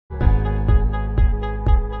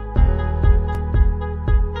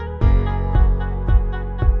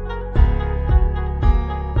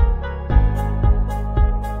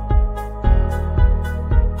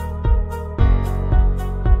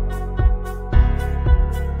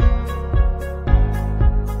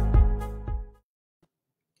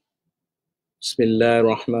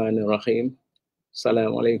Bismillahirrahmanirrahim.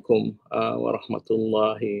 Assalamualaikum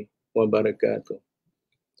warahmatullahi wabarakatuh.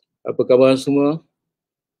 Apa khabar semua?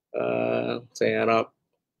 Saya harap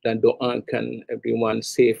dan doakan everyone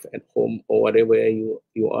safe at home or whatever you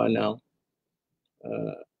are now.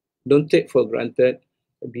 Don't take for granted.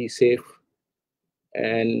 Be safe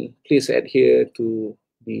and please adhere to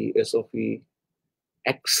the SOP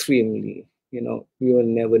extremely. You know, we will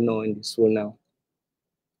never know in this world now.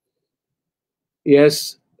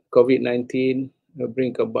 Yes, COVID-19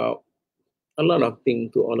 bring about a lot of things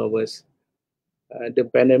to all of us. The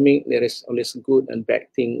pandemic, there is always good and bad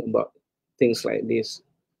thing about things like this.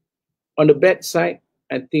 On the bad side,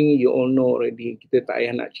 I think you all know already, kita tak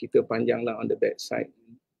payah nak cerita panjang lah on the bad side.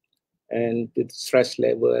 And the stress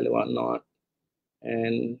level and whatnot,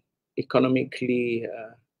 and economically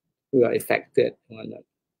we are affected and whatnot.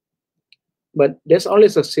 But there's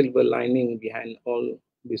always a silver lining behind all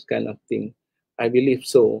this kind of thing. I believe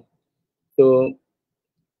so. So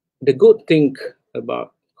the good thing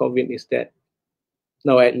about COVID is that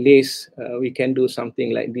now at least we can do something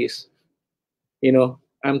like this. You know,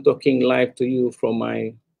 I'm talking live to you from my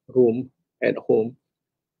room at home,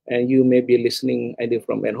 and you may be listening either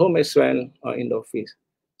from at home as well or in the office.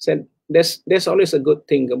 So there's always a good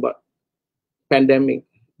thing about pandemic,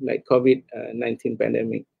 like COVID-19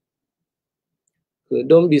 pandemic. So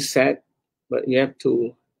don't be sad, but you have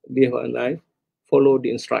to live our life, follow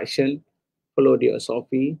the instruction, follow the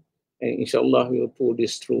SOP, and inshallah we will pull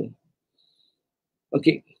this through.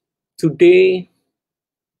 Okay, today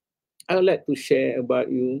I would like to share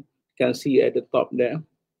about you. You can see at the top there.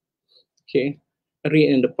 Okay,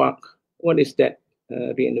 read in the park. What is that?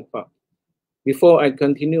 Read in the park. Before I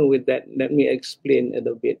continue with that, let me explain a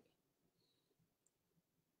little bit.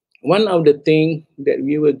 One of the things that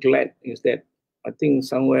we were glad is that I think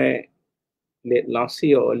somewhere late last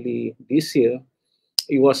year or early this year,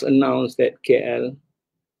 it was announced that KL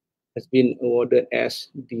has been awarded as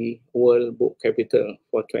the World Book Capital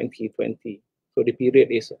for 2020. So the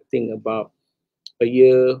period is, I think, about a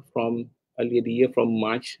year from earlier the year from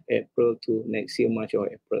March, April to next year, March or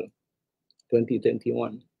April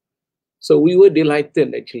 2021. So we were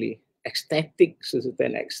delighted, actually, ecstatic to a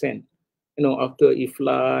certain extent. You know, after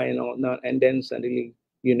IFLA and all that, and then suddenly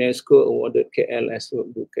UNESCO awarded KL as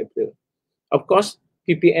World Book Capital. Of course,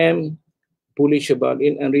 PPM bullish about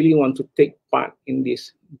it and really want to take part in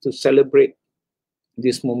this to celebrate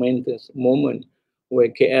this momentous moment where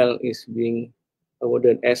KL is being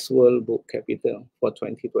awarded as World Book Capital for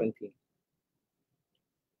 2020.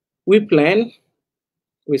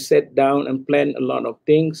 We sat down and planned a lot of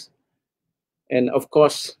things. And of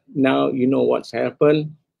course, now you know what's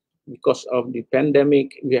happened. Because of the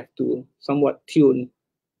pandemic, we have to somewhat tune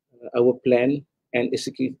our plan and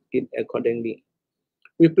execute it accordingly.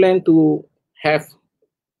 We plan to have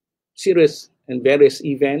serious and various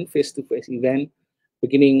events, face-to-face event,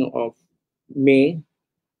 beginning of May,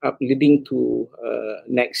 up leading to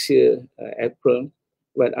next year, April.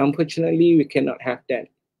 But unfortunately, we cannot have that.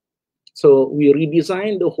 So we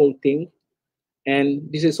redesigned the whole thing, and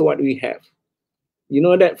this is what we have. You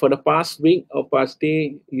know that for the past week or past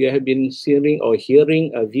day, you have been seeing or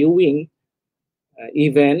hearing or viewing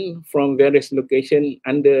event from various locations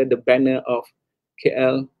under the banner of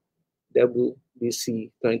KL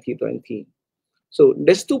WBC 2020. So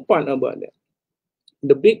there's two parts about that.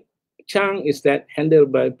 The big chunk is that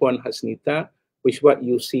handled by Puan Hasnita, which what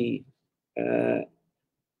you see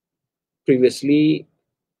previously,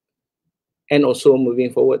 and also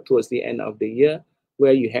moving forward towards the end of the year,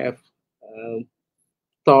 where you have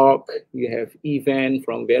talk, you have event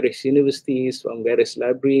from various universities, from various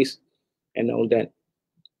libraries, and all that.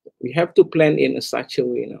 We have to plan in such a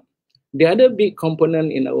way now. The other big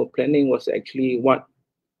component in our planning was actually what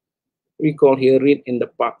we call here Read in the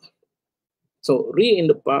Park. So Read in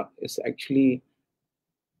the Park is actually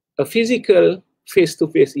a physical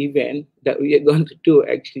face-to-face event that we are going to do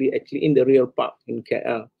actually in the real park in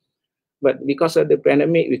KL. But because of the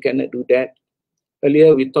pandemic, we cannot do that.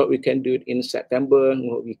 Earlier, we thought we can do it in September.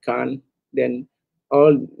 No, we can't. Then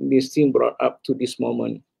all these things brought up to this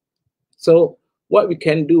moment. So what we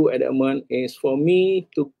can do at the moment is for me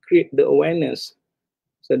to create the awareness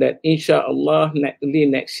so that inshallah early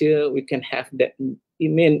next year we can have that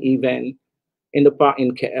main event in the park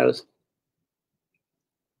in KL.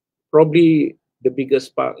 Probably the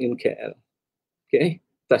biggest park in KL. Okay,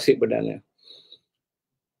 Tasik Perdana.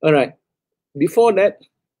 All right. Before that,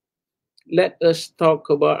 let us talk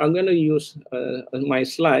about, I'm going to use my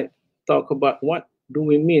slide, talk about what do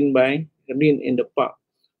we mean by read in the park.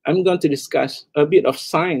 I'm going to discuss a bit of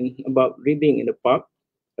science about reading in the park,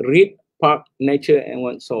 read, park, nature,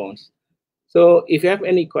 and so on. So if you have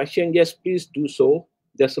any question, yes, please do so.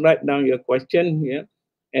 Just write down your question here,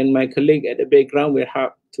 and my colleague at the background will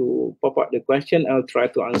help to pop up the question. I'll try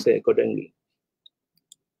to answer accordingly.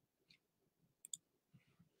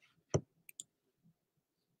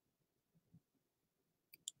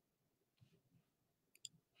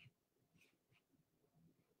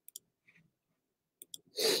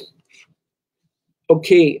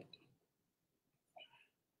 Okay,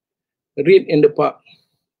 read in the park.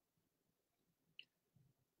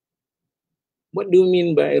 What do you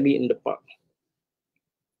mean by read in the park?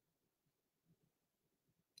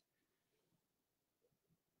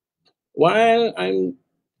 While I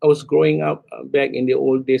was growing up back in the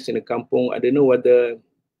old days in the kampong, I don't know whether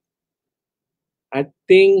I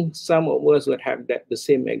think some of us would have that the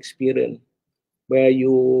same experience where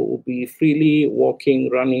you will be freely walking,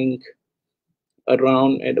 running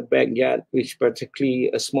around at the backyard, which particularly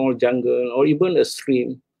a small jungle or even a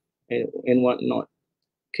stream and whatnot,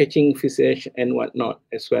 catching fish and whatnot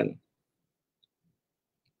as well.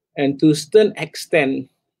 And to a certain extent,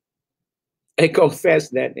 I confess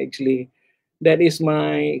that actually that is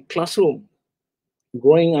my classroom.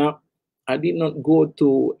 Growing up, I did not go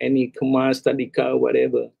to any Kemas, Tadika, or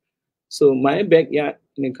whatever. So my backyard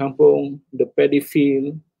in the kampong, the paddy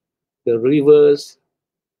field, the rivers,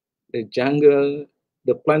 the jungle,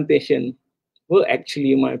 the plantation were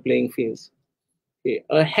actually my playing fields. Okay,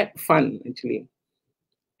 I had fun actually.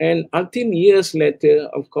 And until years later,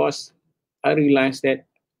 of course, I realized that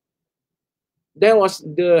that was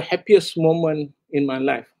the happiest moment in my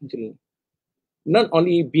life actually. Not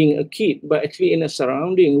only being a kid, but actually in a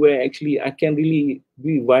surrounding where actually I can really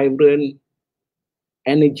be vibrant,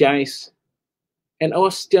 energized, and I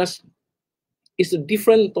was just, it's a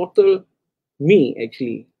different total me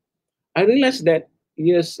actually. I realized that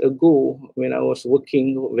years ago when I was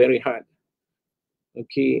working very hard,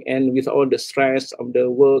 okay, and with all the stress of the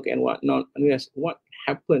work and whatnot, I realized what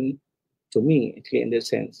happened to me actually in that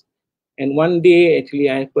sense. And one day actually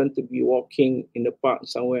I happened to be walking in the park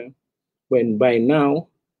somewhere when by now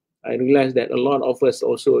I realized that a lot of us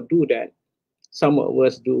also do that. Some of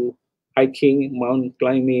us do hiking, mountain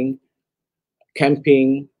climbing,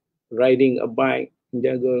 camping, riding a bike in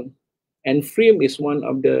jungle. And Frame is one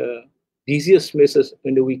of the busiest places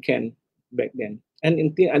in the weekend back then. And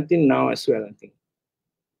until now as well, I think.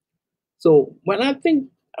 So when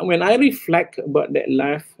I reflect about that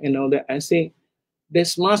life and all that, I say there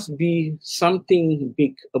must be something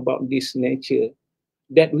big about this nature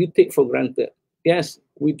that we take for granted. Yes,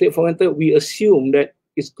 we take for granted, we assume that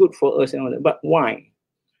it's good for us and all that, but why?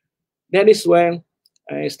 That is when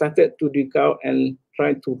I started to dig out and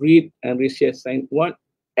try to read and research what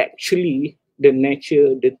actually the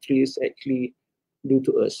nature, the trees actually do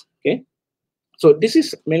to us. Okay, so this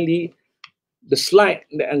is mainly the slide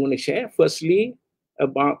that I'm going to share. Firstly,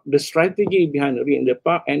 about the strategy behind Read in the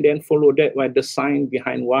Park, and then follow that by the sign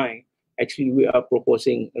behind why actually we are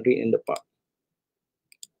proposing Read in the Park.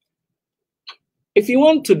 If you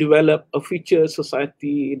want to develop a future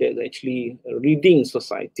society that's actually a reading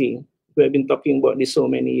society, we have been talking about this so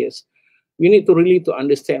many years, we need to really to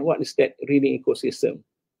understand what is that reading ecosystem.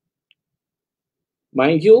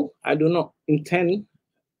 Mind you, I do not intend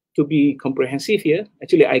to be comprehensive here.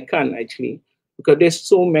 Actually, I can't actually, because there's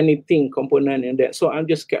so many thing component in that. So I'm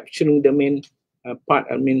just capturing the main part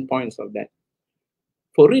and main points of that.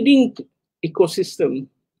 For reading ecosystem,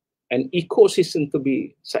 an ecosystem to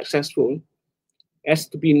be successful, has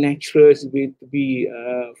to be natural, has to be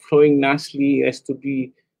flowing nicely, has to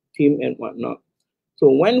be team and whatnot. So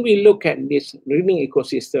when we look at this reading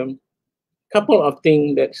ecosystem, couple of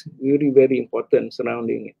things that's really very important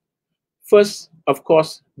surrounding it. First, of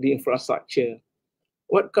course, the infrastructure.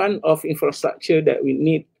 What kind of infrastructure that we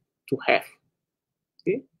need to have,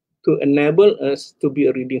 okay, to enable us to be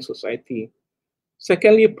a reading society.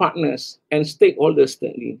 Secondly, partners and stakeholders.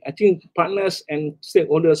 Thirdly, I think partners and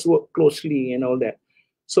stakeholders work closely and all that.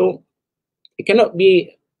 So it cannot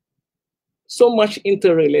be so much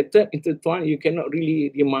intertwined, you cannot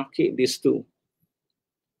really demarcate these two.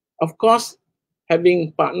 Of course,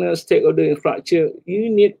 having partners, stakeholder infrastructure, you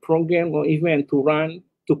need program or event to run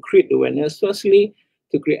to create awareness, firstly,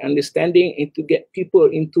 to create understanding and to get people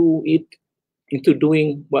into it, into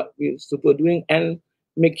doing what we're supposed to doing, and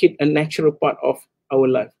make it a natural part of our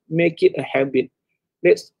life, make it a habit.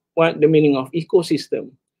 That's what the meaning of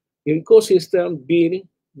ecosystem. The ecosystem built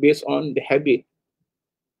based on the habit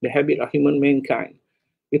of human mankind.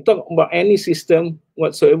 You talk about any system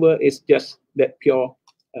whatsoever, it's just that pure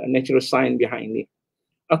natural science behind it.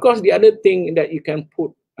 Of course, the other thing that you can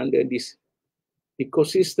put under this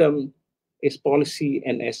ecosystem is policy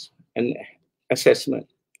and assessment.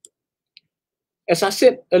 As I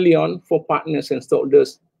said early on, for partners and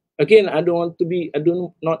stakeholders, again, I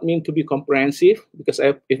do not mean to be comprehensive, because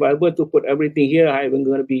if I were to put everything here, I'm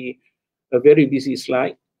going to be a very busy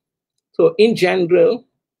slide. So in general,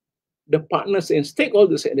 the partners and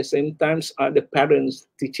stakeholders at the same time are the parents,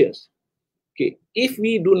 teachers. Okay, if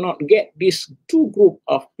we do not get these two group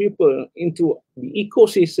of people into the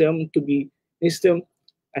ecosystem to be system,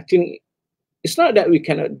 I think it's not that we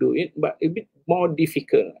cannot do it, but a bit more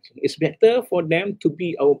difficult. It's better for them to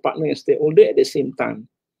be our partner and stakeholder at the same time.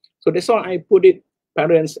 So that's why I put it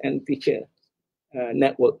parents and teacher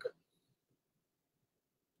network.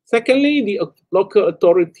 Secondly, the local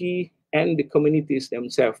authority and the communities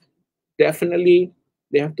themselves. Definitely,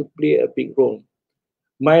 they have to play a big role.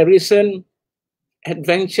 My recent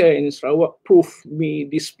adventure in Sarawak proved me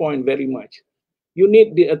this point very much. You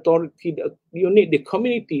need the authority, you need the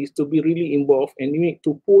communities to be really involved, and you need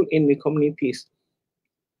to pull in the communities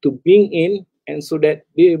to bring in, and so that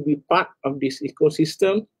they will be part of this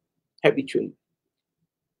ecosystem habitually.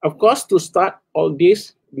 Of course, to start all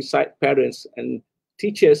this, beside parents and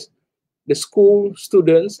teachers, the school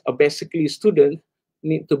students, or basically students,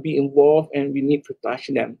 need to be involved, and we need to touch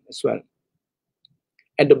them as well.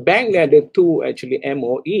 At the back, there are the two actually,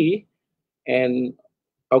 MOE, and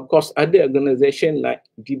of course other organizations like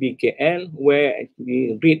DBKL, where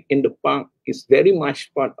we Read in the Park is very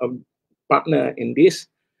much part of partner in this.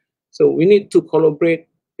 So we need to collaborate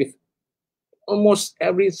with almost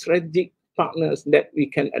every strategic partners that we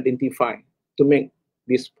can identify to make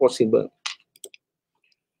this possible.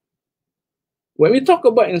 When we talk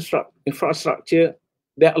about infrastructure,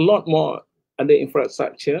 there are a lot more other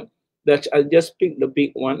infrastructure that I just picked the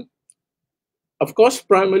big one. Of course,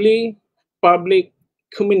 primarily public,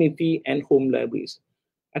 community, and home libraries.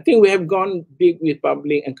 I think we have gone big with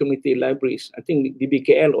public and community libraries. I think the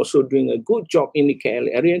BKL also doing a good job in the KL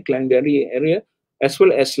area, Klang-Berry area, as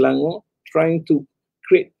well as Selangor, trying to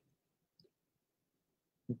create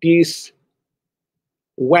this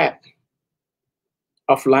web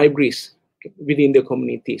of libraries within the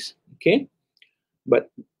communities. Okay, but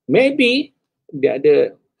maybe the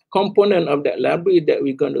other component of that library that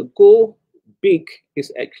we're going to go big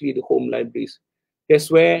is actually the home libraries. That's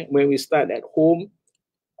where, when we start at home,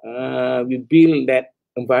 we build that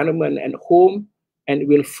environment at home, and it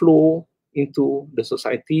will flow into the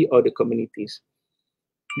society or the communities.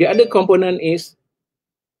 The other component is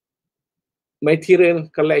material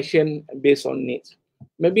collection based on needs.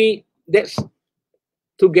 Maybe that's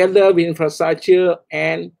together with infrastructure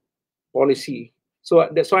and policy. So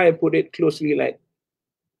that's why I put it closely like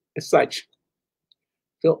as such.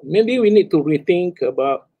 So maybe we need to rethink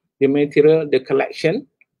about the material, the collection,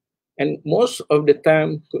 and most of the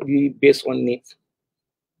time could be based on needs.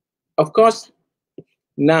 Of course,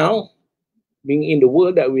 now, being in the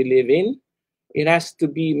world that we live in, it has to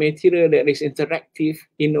be material that is interactive,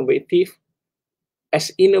 innovative,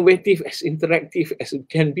 as interactive as it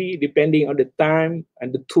can be, depending on the time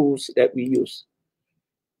and the tools that we use.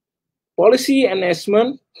 Policy and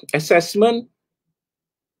assessment,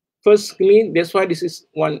 firstly, that's why this is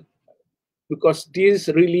one, because this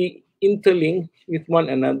really interlink with one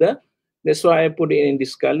another. That's why I put it in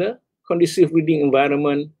this color: conducive reading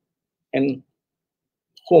environment and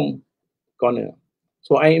home corner.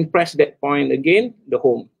 So I impress that point again, the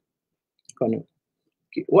home corner.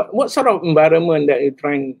 Okay. What sort of environment that you're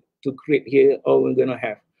trying to create here, or we're going to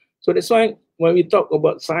have? So that's why when we talk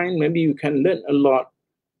about science, maybe you can learn a lot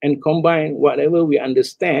and combine whatever we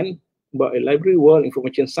understand about a library world,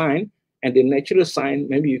 information science, and the natural science.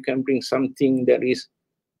 Maybe you can bring something that is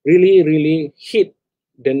really, really hit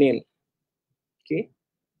the nail. Okay.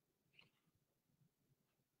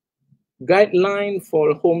 Guideline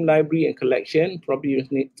for home library and collection. Probably you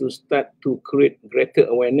need to start to create greater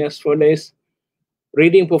awareness for this.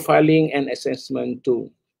 Reading profiling and assessment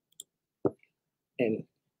tool. And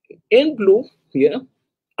in blue here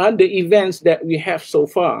are the events that we have so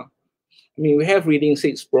far. I mean, we have Reading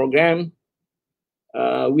 6 program,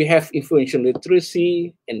 we have information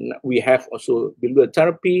literacy, and we have also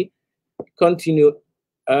bibliotherapy, continue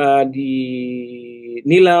the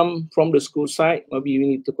NILAM from the school side. Maybe we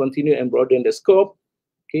need to continue and broaden the scope.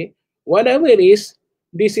 Okay, whatever it is,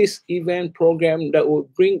 this is event program that will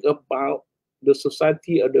bring about the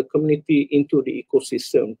society or the community into the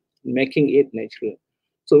ecosystem, making it natural.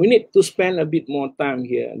 So we need to spend a bit more time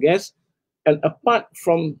here, I guess. And apart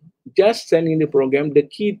from just sending the program, the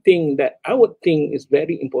key thing that I would think is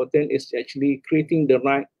very important is actually creating the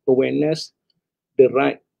right awareness, the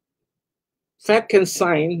right fact and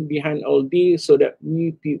science behind all this, so that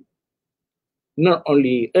we, not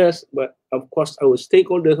only us, but of course our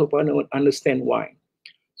stakeholders, who understand why.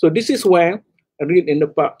 So this is where read in the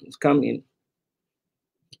park come in.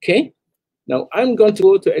 Okay, now I'm going to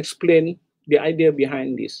go to explain the idea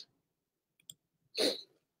behind this.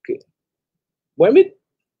 Okay, when we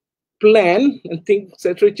plan and think,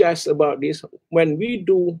 strategize about this, when we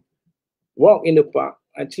do walk in the park,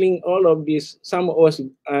 I think all of this, some of us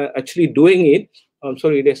are actually doing it. I'm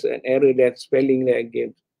sorry, there's an error that's spelling there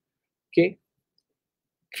again. Okay,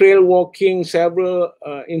 trail walking, several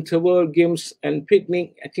interval games and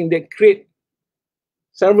picnic. I think they create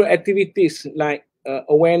several activities like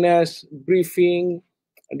awareness, briefing,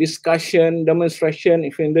 discussion,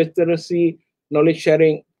 demonstration, literacy, knowledge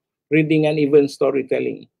sharing, reading, and even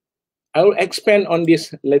storytelling. I will expand on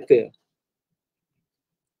this later.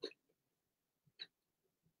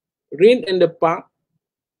 Read in the park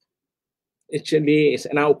actually is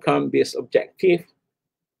an outcome-based objective.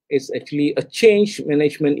 It's actually a change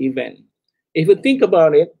management event. If you think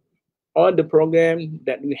about it, all the program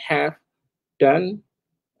that we have done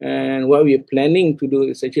and what we're planning to do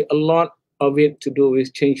is actually a lot of it to do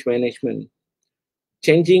with change management,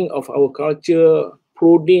 changing of our culture,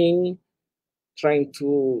 prodding, trying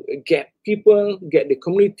to get people, get the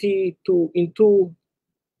community to into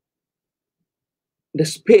the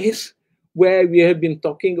space where we have been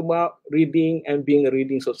talking about reading and being a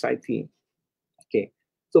reading society. Okay,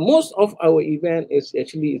 so most of our event is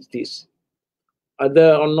actually this.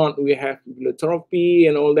 Other or not we have bibliotherapy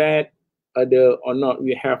and all that. Other or not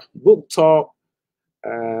we have book talk,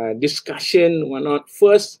 discussion. Why not?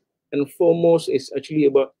 First and foremost is actually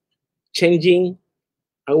about changing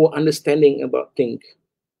our understanding about things,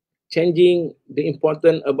 changing the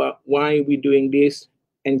importance about why we're doing this,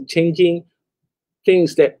 and changing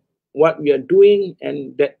things that what we are doing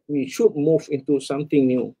and that we should move into something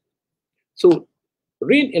new. So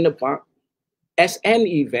read in the park as an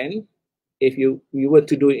event, if you were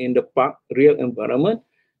to do it in the park, real environment,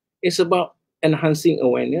 it's about enhancing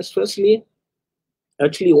awareness. Firstly,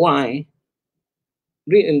 actually why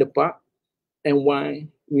read in the park and why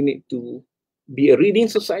we need to be a reading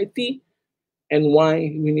society and why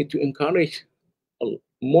we need to encourage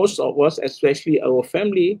most of us, especially our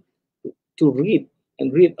family, to read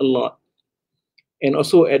and read a lot. And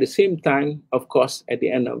also at the same time, of course, at the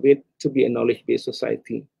end of it, to be a knowledge-based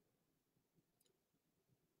society.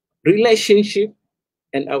 Relationship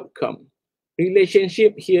and outcome.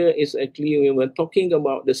 Relationship here is actually when we're talking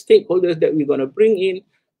about the stakeholders that we're going to bring in.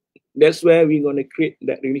 That's where we're going to create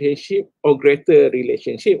that relationship or greater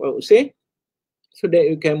relationship, I would say, so that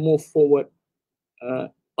you can move forward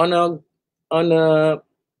on a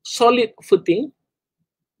solid footing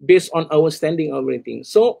based on our standing of everything.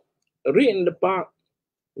 So read in the park,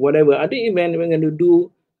 whatever other event we're going to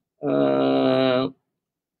do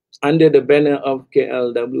under the banner of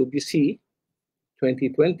KLWBC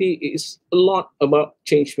 2020 is a lot about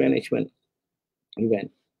change management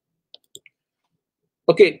event.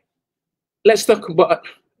 Okay, let's talk about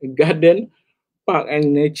garden, park,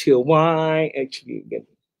 and nature. Why actually?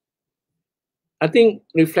 I think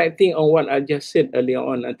reflecting on what I just said earlier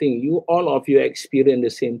on, I think all of you experience the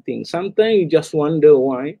same thing. Sometimes you just wonder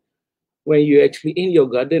why, when you're actually in your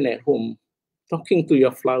garden at home, talking to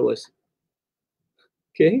your flowers,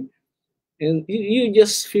 okay, and you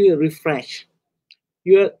just feel refreshed.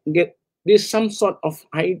 You get this some sort of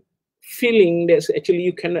feeling that's actually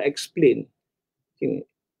you cannot explain. Okay?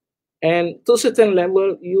 And to a certain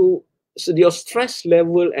level, your stress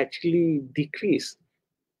level actually decrease,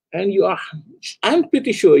 and I'm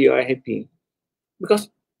pretty sure you are happy because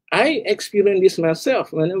I experience this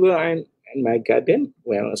myself whenever I'm in my garden,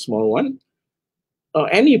 well, a small one,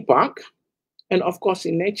 or any park, and of course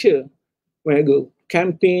in nature, when I go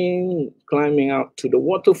camping, climbing out to the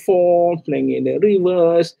waterfall, playing in the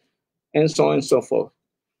rivers, and so on and so forth.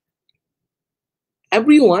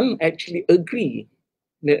 Everyone actually agree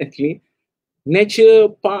that actually nature,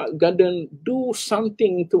 park, garden do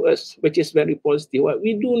something to us which is very positive.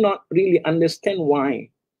 We do not really understand why.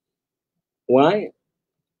 Why?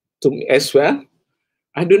 To me as well,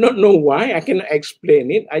 I do not know why. I cannot explain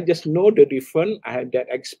it. I just know the difference. I had that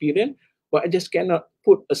experience, but I just cannot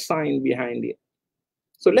put a sign behind it.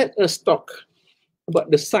 So let us talk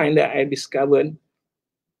about the sign that I discovered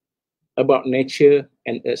about nature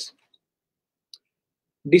and us.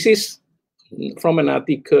 This is from an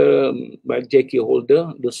article by J.K.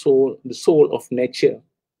 Holder, the soul of nature.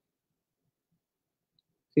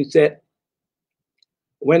 He said,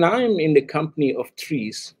 "When I'm in the company of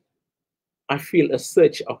trees, I feel a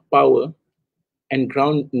surge of power and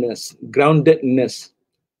groundedness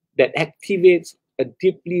that activates a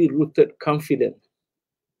deeply rooted confidence."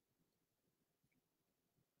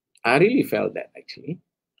 I really felt that actually.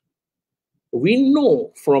 We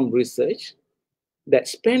know from research that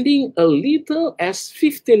spending a little as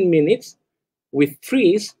 15 minutes with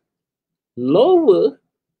trees lower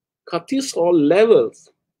cortisol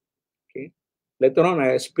levels. Okay. Later on, I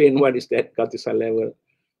explain what is that cortisol level.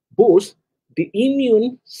 Boosts the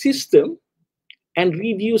immune system and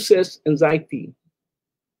reduces anxiety.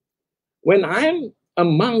 When I'm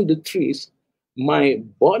among the trees, my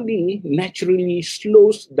body naturally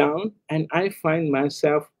slows down and I find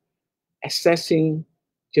myself assessing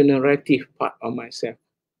generative part of myself.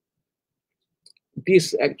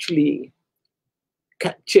 This actually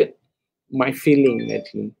captured my feeling,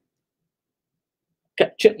 actually.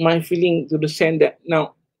 Captured my feeling to the sense that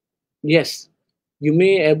now, yes, you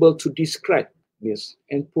may able to describe this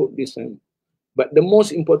and put this in. But the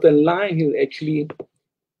most important line here actually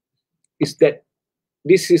is that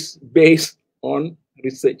this is based on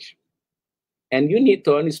research. And you need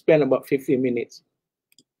to only spend about 15 minutes.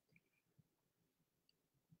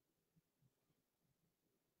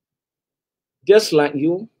 Just like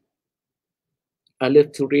you, I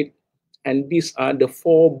love to read. And these are the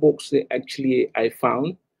 4 books that actually I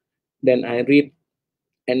found. Then I read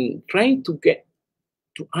and trying to get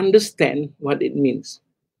to understand what it means.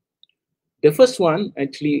 The first one,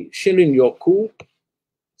 actually, Shirin Yoku,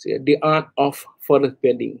 The Art of Forest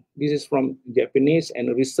Bathing. This is from Japanese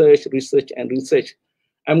and research.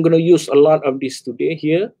 I'm going to use a lot of this today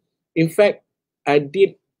here. In fact, I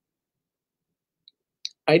did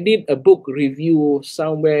a book review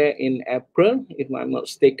somewhere in April, if I'm not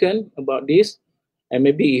mistaken, about this. And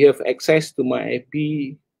maybe you have access to my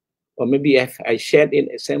IP, or maybe if I shared it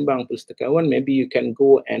at Sembang Pustakawan, maybe you can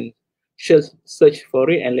go and search for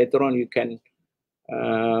it, and later on you can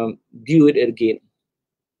view it again.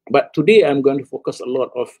 But today I'm going to focus a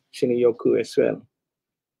lot of Shinryoku as well.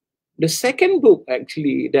 The second book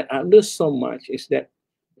actually that I love so much is that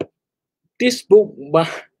this book by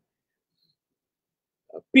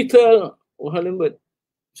Peter Hollenberg,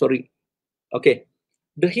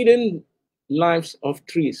 The Hidden Lives of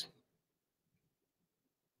Trees.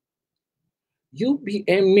 You'll be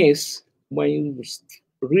amazed when you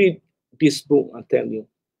read this book, I tell you.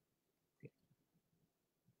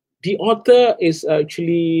 The author is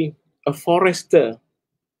actually a forester.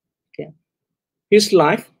 Okay. His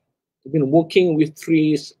life, he's been working with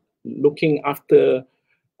trees, looking after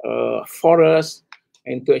forests,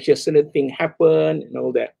 and to actually certain things happen and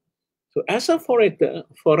all that. So as a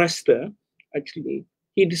forester, actually,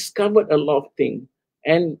 he discovered a lot of things.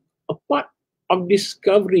 And a part of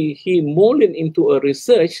discovery, he molded into a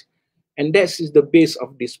research, and that is the base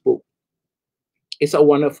of this book. It's a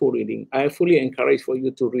wonderful reading. I fully encourage for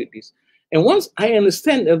you to read this. And once I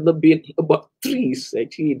understand a little bit about trees,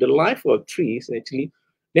 actually, the life of trees, actually,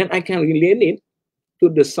 then I can relate it to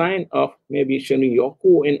the sign of maybe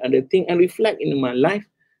Shinryoku and other things and reflect in my life.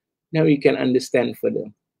 Now you can understand further.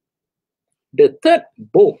 The third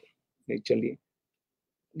book, actually,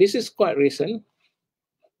 this is quite recent.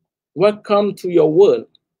 Welcome to Your World,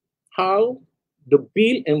 How the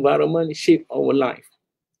Built Environment Shaped Our Life.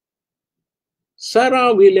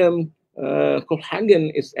 Sarah William Copenhagen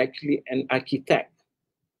is actually an architect.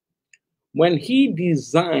 When he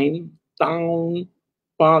designed town,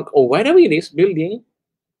 park, or whatever it is, building,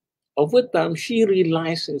 over time, she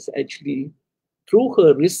realizes actually through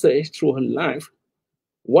her research, through her life,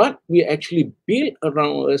 what we actually build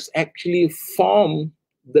around us actually form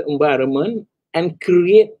the environment and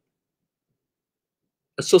create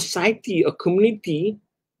a society, a community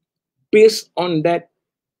based on that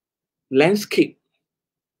landscape.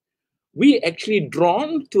 We actually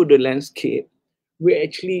drawn to the landscape. We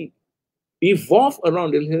actually evolve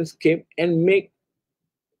around the landscape and make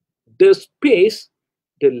the space,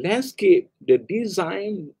 the landscape, the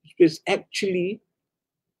design space actually,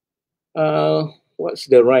 what's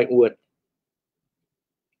the right word?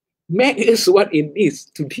 Make is what it is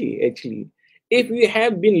to be actually. If we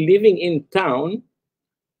have been living in town,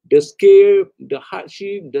 the scale, the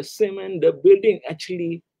hardship, the cement, the building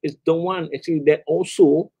actually is the one actually that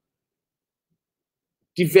also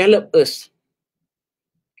develop us.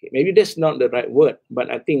 Okay, maybe that's not the right word,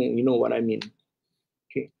 but I think you know what I mean.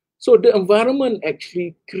 Okay, so the environment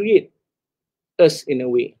actually create us in a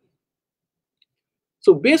way.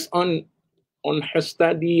 So based on her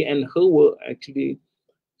study and her work, actually,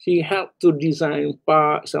 she helped to design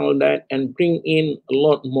parks and all that and bring in a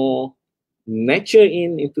lot more nature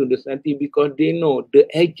into the society because they know the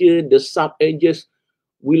edges, the sub edges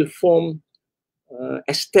will form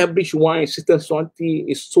establish why certain society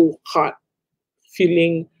is so hard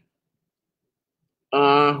feeling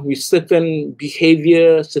with certain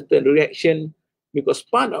behavior, certain reaction, because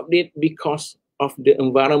part of it because of the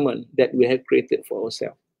environment that we have created for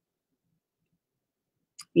ourselves.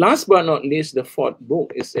 Last but not least, the fourth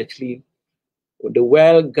book is actually The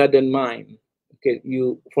Well-Gardened Mind. Okay,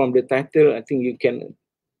 you from the title, I think you can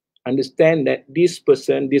understand that this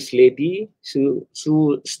person, this lady, Sue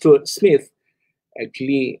Stuart Smith,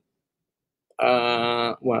 actually,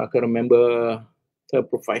 well, I can't remember her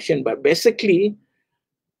profession, but basically,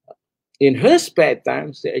 in her spare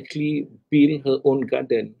time, she actually build her own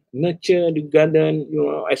garden, nurture the garden. You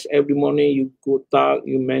know, as every morning you go talk,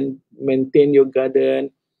 you maintain your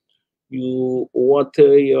garden, you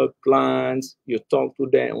water your plants, you talk to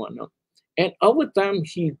them, and whatnot. And over time,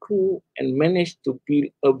 he grew and managed to build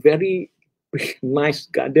a very nice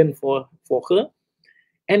garden for her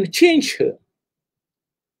and change her.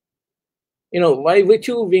 You know, by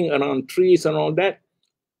virtue of being around trees and all that,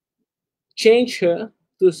 change her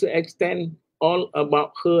to the extent all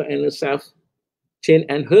about her and herself change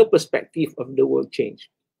and her perspective of the world change.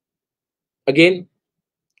 Again,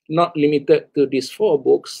 not limited to these four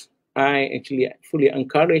books. I actually fully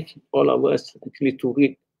encourage all of us actually to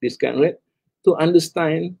read this kind of it, to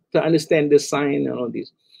understand the sign and all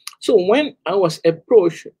this. So when I was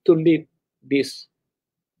approached to lead this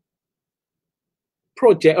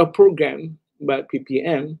project or program by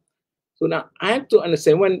PPM, so now I have to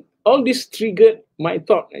understand when all this triggered my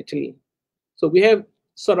thought actually. So we have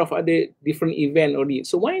sort of other different event already.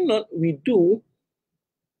 So why not we do,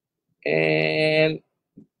 and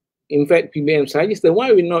in fact PBM suggested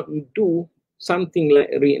why we not do something like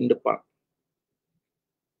read in the park.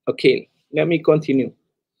 Okay, let me continue.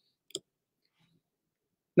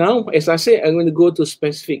 Now, as I say, I'm going to go to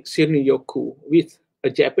specific Shirin-yoku with a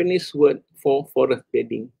Japanese word for forest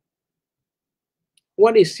bathing.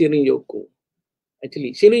 What is Shirin-yoku?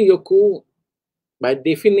 Actually, Shirin-yoku, by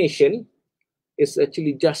definition, is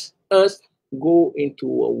actually just us go into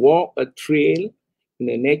a walk, a trail in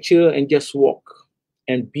the nature and just walk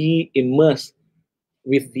and be immersed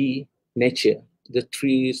with the nature, the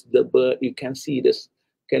trees, the bird. You can see this,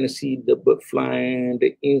 can see the bird flying,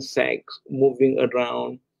 the insects moving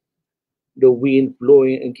around, the wind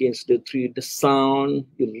blowing against the tree, the sound.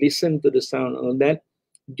 You listen to the sound of that.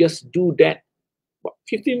 Just do that about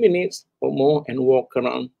 15 minutes or more and walk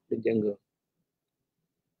around the jungle.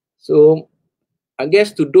 So I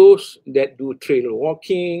guess to those that do trail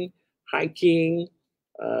walking, hiking,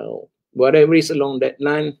 whatever is along that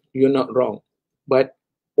line, you're not wrong. But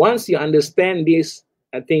once you understand this,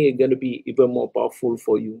 I think it's going to be even more powerful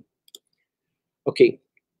for you. Okay,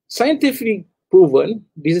 scientifically proven,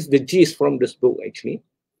 this is the gist from this book actually.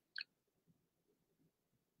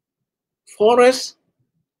 Forest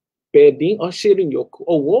bathing or Shirin-yoku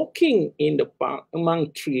or walking in the park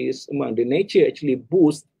among trees, among the nature actually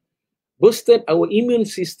boosted our immune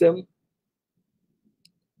system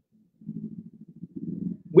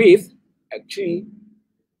with actually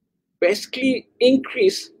basically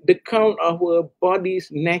increase the count of our body's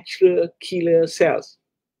natural killer cells,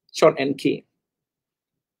 short and K.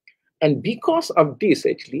 And because of this,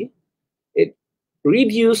 actually, it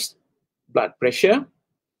reduced blood pressure,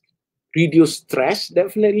 reduced stress,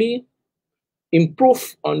 definitely,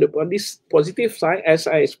 improve on the body's positive side, as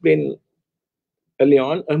I explained earlier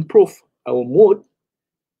on, improve our mood,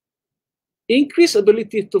 increase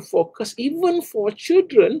ability to focus, even for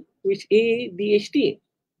children with ADHD.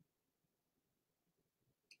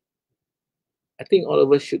 I think all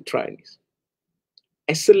of us should try this.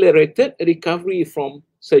 Accelerated recovery from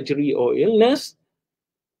surgery or illness,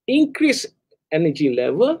 increase energy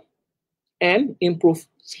level, and improve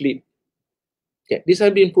sleep. Yeah, this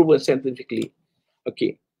has been proven scientifically.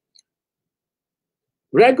 Okay.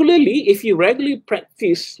 Regularly, if you regularly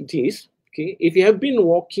practice this, okay, if you have been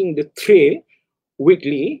walking the trail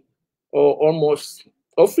weekly or almost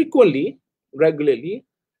or frequently, regularly,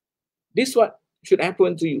 this is what should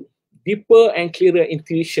happen to you. Deeper and clearer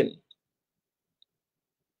intuition.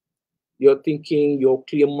 Your thinking, your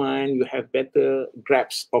clear mind, you have better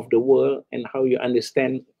grasp of the world and how you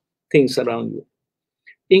understand things around you.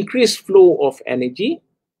 Increased flow of energy,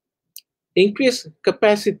 increased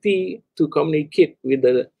capacity to communicate with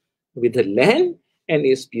the land and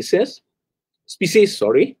its species,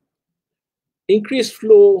 increased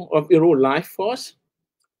flow of your life force,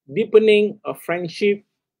 deepening of friendship,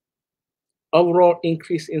 overall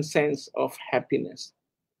increase in sense of happiness.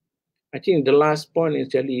 I think the last point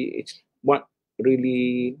is really it's what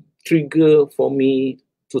really trigger for me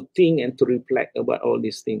to think and to reflect about all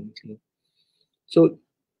these things. So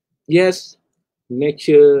yes,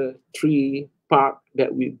 nature, tree, park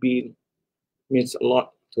that we've been means a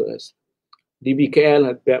lot to us. DBKL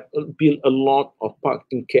has built a lot of park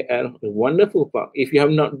in KL, a wonderful park. If you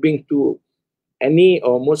have not been to any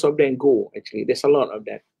or most of them, go actually. There's a lot of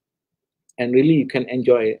that. and really you can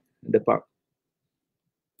enjoy the park.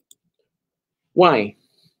 Why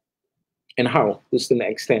and how to some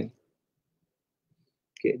extent?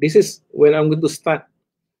 Okay, this is when I'm going to start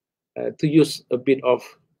to use a bit of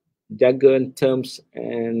jargon terms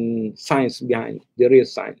and science behind the real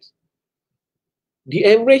science. The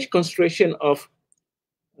average concentration of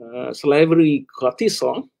salivary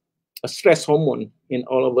cortisol, a stress hormone in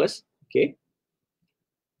all of us, okay,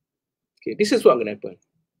 this is what going to happen.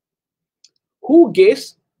 Who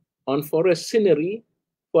gazed on forest scenery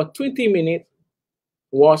for 20 minutes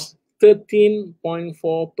was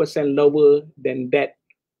 13.4% lower than that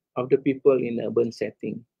of the people in urban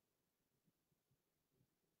setting.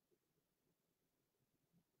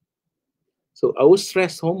 So our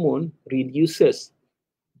stress hormone reduces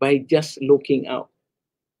by just looking out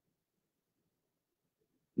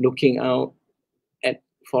at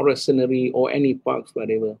forest scenery or any parks,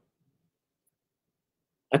 whatever.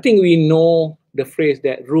 I think we know the phrase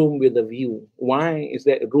that room with a view. Why is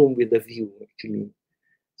that room with a view actually?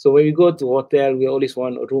 So when we go to a hotel, we always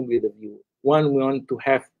want a room with a view. One, we want to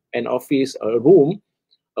have an office, a room,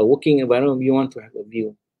 a working environment, we want to have a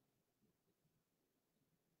view.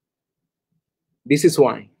 This is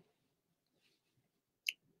why.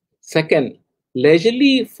 Second,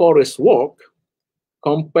 leisurely forest walk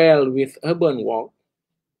compared with urban walk,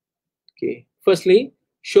 okay, firstly,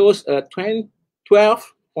 shows a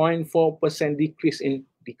 12.4% decrease in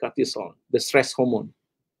the cortisol, the stress hormone.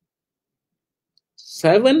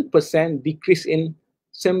 7% decrease in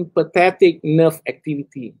sympathetic nerve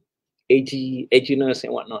activity, edginess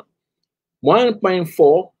and whatnot.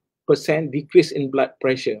 1.4% decrease in blood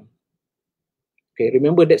pressure. Okay,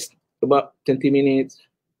 remember that's about 20 minutes,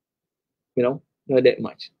 not that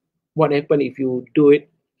much. What happens if you do it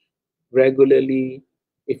regularly,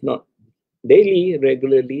 if not daily,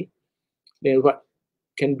 regularly, then what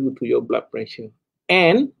can do to your blood pressure?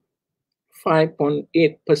 And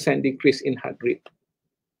 5.8% decrease in heart rate.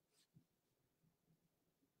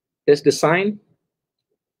 That's the sign.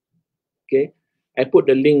 Okay, I put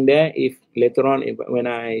the link there. If later on, when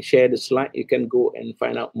I share the slide, you can go and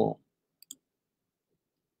find out more.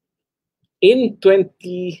 In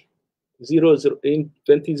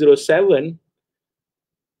 2007,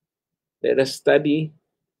 there is a study,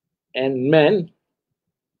 and men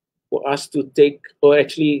were asked to take, or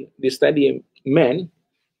actually, the study men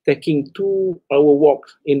taking 2-hour walk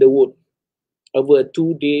in the wood over a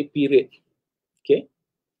 2-day period. Okay,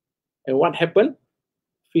 and what happened?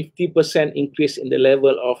 50% increase in the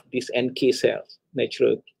level of these NK cells,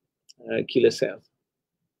 natural killer cells.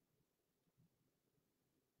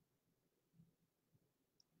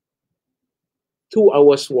 Two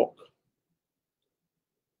hours walk,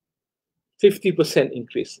 50%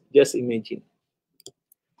 increase. Just imagine.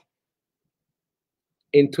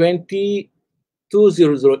 In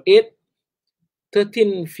 2008,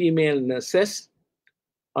 13 female nurses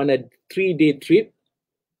on a 3-day trip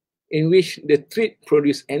in which the trip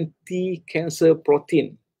produced anti-cancer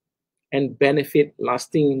protein and benefit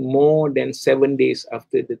lasting more than 7 days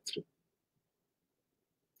after the trip.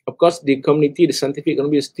 Of course, the community, the scientific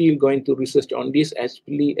community is still going to research on this,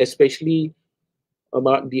 especially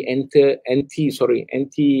about the anti-cancer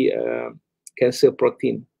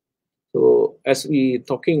protein. So as we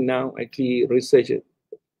talking now, actually research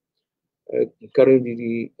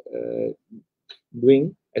currently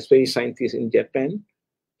doing, especially scientists in Japan,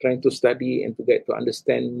 trying to study and to get to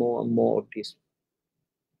understand more and more of this.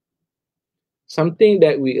 Something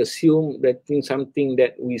that we assume, something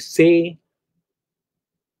that we say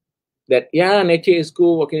that, yeah, nature is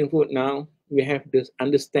cool, walking food. Now we have this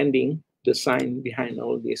understanding, the science behind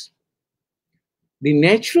all this. The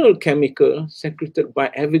natural chemical secreted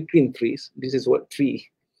by evergreen trees, this is what tree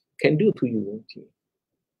can do to you.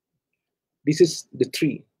 This is the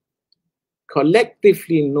tree,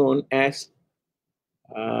 collectively known as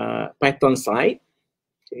pythonside,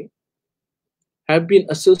 okay, have been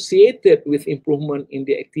associated with improvement in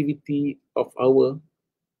the activity of our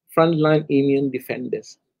frontline immune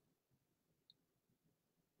defenders.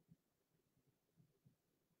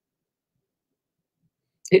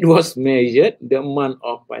 It was measured the amount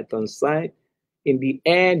of pythonside in the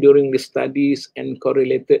air during the studies and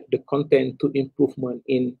correlated the content to improvement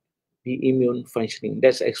in the immune functioning.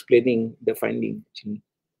 That's explaining the finding.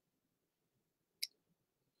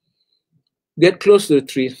 Get close to the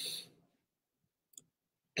tree.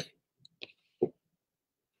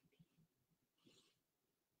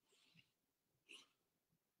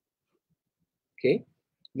 Okay,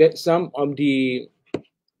 that's some of the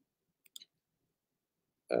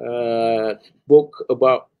book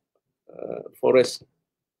about forest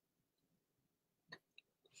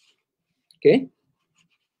Okay,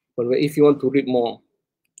 but if you want to read more,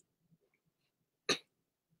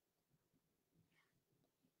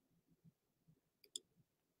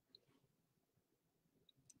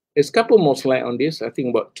 there's a couple more slides on this. I think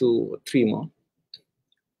about 2 or 3 more.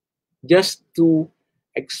 Just to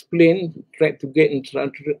explain, try to get and try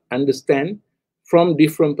to understand from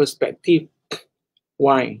different perspective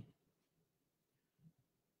why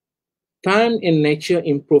time in nature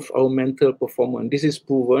improve our mental performance. This is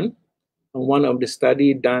proven on one of the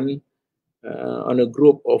study done on a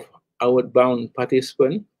group of outbound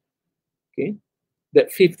participants. Okay,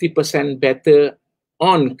 that 50% better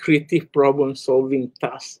on creative problem solving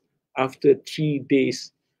tasks after 3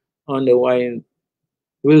 days on the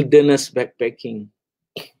wilderness backpacking.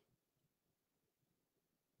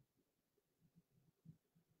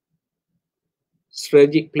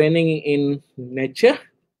 Strategic planning in nature,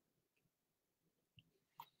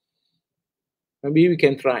 maybe we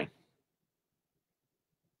can try.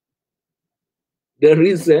 The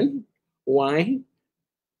reason why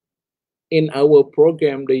in our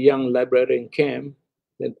program, the Young Librarian Camp,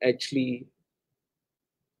 that actually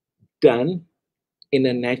done in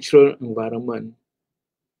a natural environment.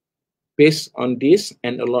 Based on this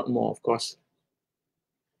and a lot more, of course.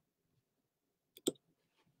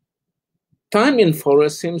 Time in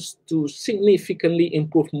forest seems to significantly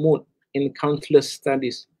improve mood in countless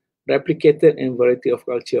studies, replicated in a variety of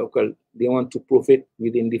culture. They want to prove it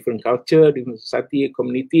within different culture, different society,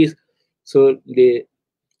 communities. So they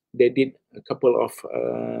did a couple of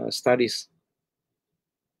studies.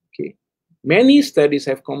 Okay. Many studies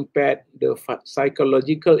have compared the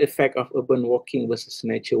psychological effect of urban walking versus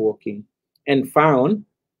nature walking and found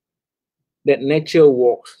that nature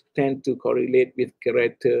walks tend to correlate with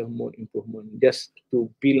character mood improvement. Just to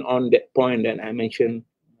build on that point that I mentioned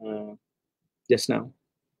just now.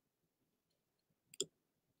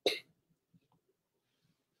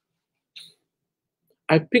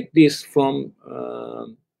 I picked this from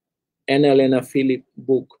Anna Lena Philip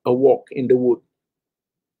book, A Walk in the Wood.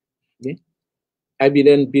 Okay?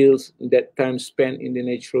 Evidence builds that time spent in the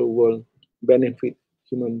natural world benefit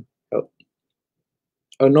human health.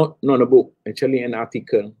 Not a book, actually an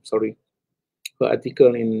article, sorry. An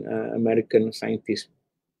article in American Scientist.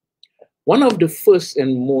 One of the first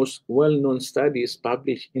and most well-known studies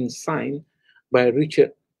published in Science by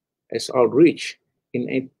Richard S. Aldrich in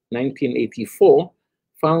 1984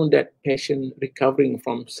 found that patients recovering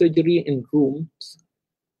from surgery in rooms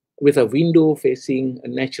with a window facing a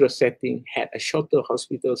natural setting had a shorter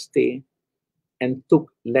hospital stay and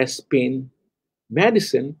took less pain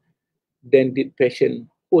medicine than did patients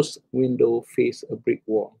whose window faced a brick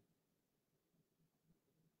wall.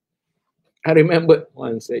 I remember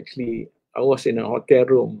once actually, I was in a hotel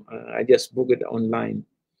room. I just booked it online.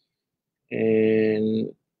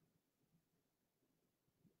 And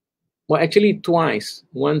well, actually twice.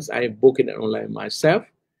 Once I booked it online myself,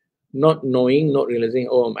 not knowing, not realizing,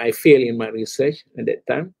 oh, I failed in my research at that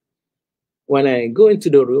time. When I go into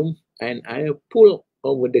the room and I pull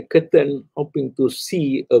over the curtain, hoping to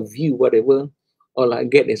see a view, whatever, all I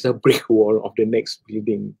get is a brick wall of the next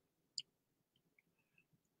building.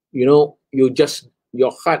 You know, your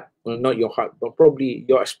heart, well, not your heart, but probably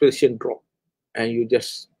your expression drop. And you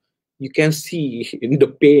can see in the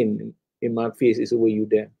pain in my face is over you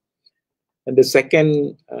there. And the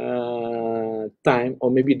second time, or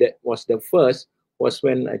maybe that was the first, was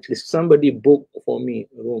when actually somebody booked for me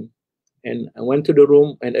a room. And I went to the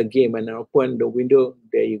room, and again, when I opened the window,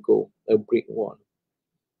 there you go, a brick wall.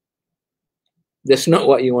 That's not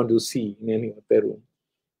what you want to see in any hotel room.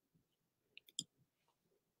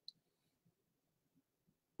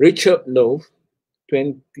 Richard Love,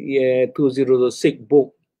 2006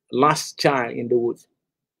 book, Last Child in the Woods.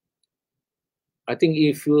 I think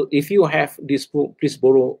if you have this book, please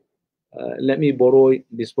borrow. Let me borrow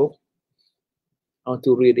this book. I want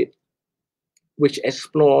to read it, which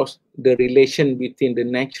explores the relation between the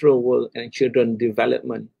natural world and children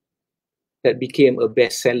development that became a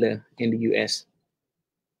bestseller in the US.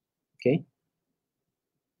 Okay.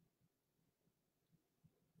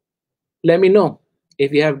 Let me know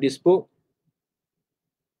if you have this book,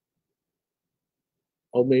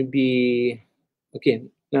 or maybe, okay,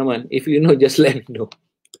 Naman, if you know, just let me know.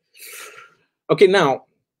 Okay, now,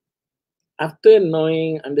 after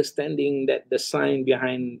knowing, understanding that the science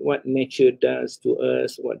behind what nature does to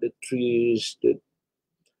us, what the trees, the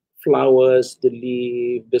flowers, the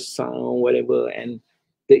leaf, the sound, whatever, and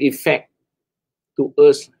the effect to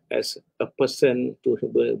us as a person, to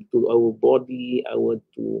our body,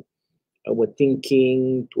 to our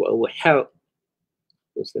thinking, to our health,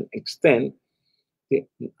 to some extent, okay,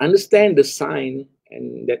 understand the sign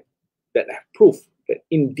and that that have proof that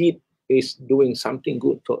indeed is doing something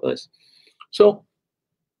good for us. So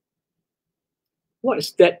what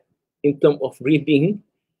is that in terms of reading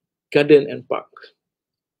garden and park?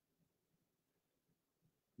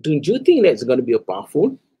 Don't you think that's going to be a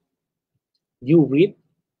powerful? You read,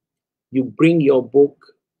 you bring your book,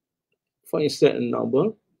 for instance, a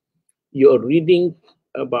novel, you're reading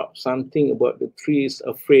about something about the trees,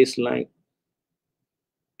 a phrase like,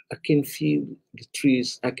 I can feel the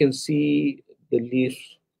trees, I can see the leaves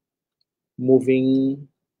moving,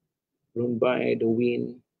 blown by the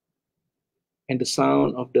wind, and the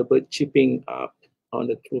sound of the bird chirping up on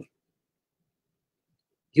the roof.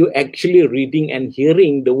 You're actually reading and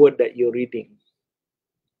hearing the word that you're reading.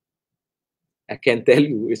 I can tell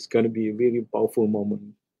you it's going to be a very powerful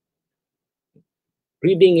moment.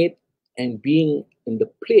 Reading it and being in the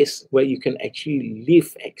place where you can actually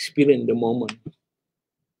live, experience the moment.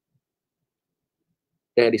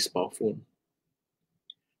 That is powerful.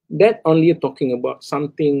 That only talking about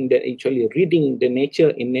something that actually reading the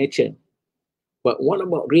nature in nature. But what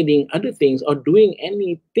about reading other things or doing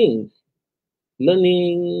anything,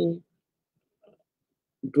 learning,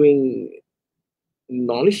 doing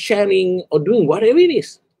knowledge sharing, or doing whatever it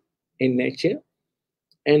is in nature,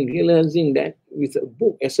 and realizing that with a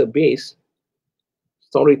book as a base,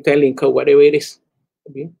 storytelling or whatever it is,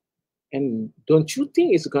 okay? And don't you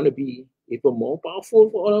think it's going to be even more powerful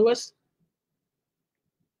for all of us?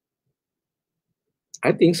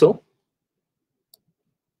 I think so.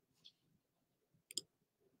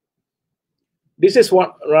 This is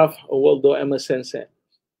what Ralph Waldo Emerson said.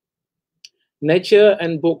 Nature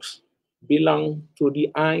and books belong to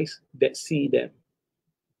the eyes that see them.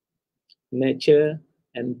 Nature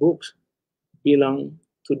and books belong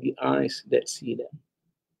to the eyes that see them.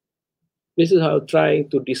 This is how I try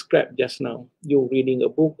to describe just now. You're reading a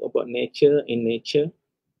book about nature in nature.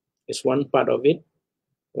 It's one part of it,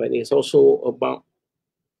 but it's also about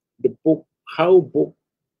the book, how book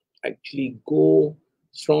actually go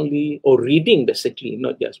strongly, or reading basically,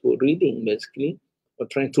 not just book, reading basically, or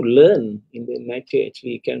trying to learn in the nature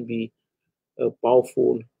actually can be a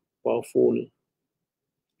powerful, powerful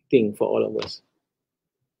thing for all of us.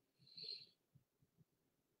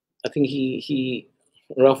 I think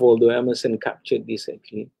Ralph Waldo Emerson captured this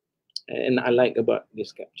actually, and I like about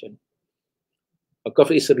this capture. Of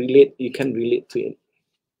course, it's a relate. You can relate to it.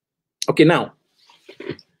 Okay, now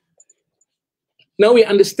we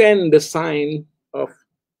understand the sign of.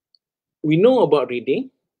 We know about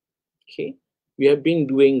reading. Okay, we have been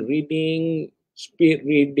doing reading, speed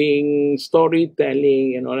reading,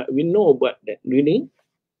 storytelling, and all that. We know about that reading,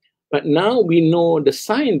 but now we know the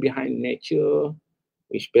sign behind nature,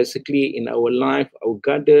 which basically in our life, our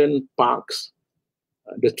garden, parks,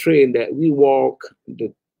 the trail that we walk,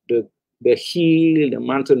 the the hill, the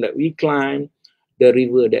mountain that we climb, the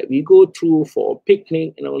river that we go through for a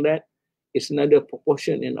picnic and all that is another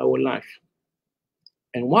proportion in our life.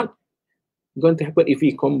 And what going to happen if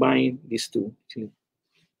we combine these two? Actually?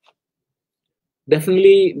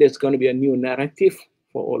 Definitely, there's going to be a new narrative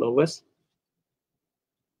for all of us.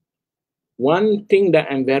 One thing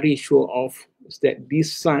that I'm very sure of is that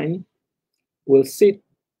this sign will sit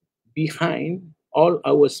behind all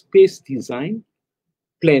our space design,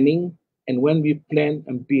 planning, and when we plan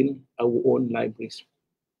and build our own libraries.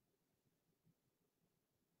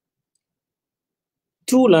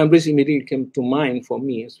 Two libraries immediately came to mind for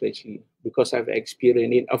me, especially because I've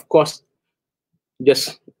experienced it. Of course,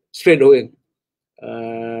 just straight away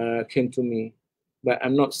came to me. But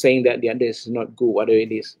I'm not saying that the other is not good, whatever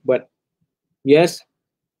it is. But yes,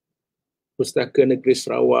 Pustaka Negeri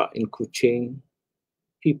Sarawak in Kuching,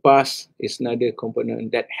 PIPAS is another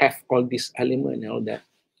component that have all these elements and all that.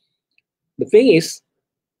 The thing is,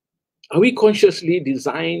 are we consciously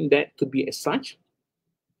designed that to be as such?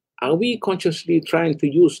 Are we consciously trying to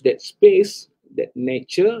use that space, that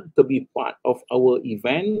nature, to be part of our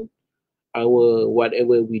event, our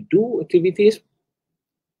whatever we do activities?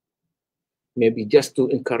 Maybe just to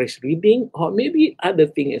encourage reading, or maybe other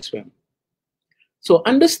thing as well. So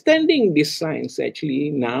understanding this science actually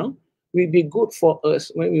now will be good for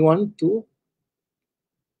us when we want to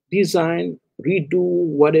design, redo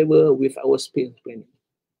whatever with our space planning.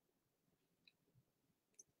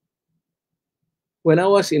 When I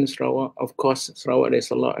was in Sarawak, of course, Sarawak,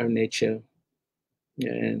 there's a lot of nature.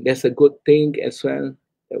 And that's a good thing as well,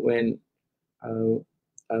 that when I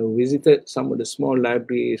visited some of the small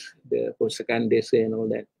libraries, the Pustakaan Desa and all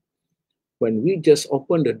that, when we just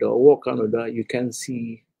open the door, walk on the door, you can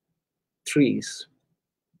see trees,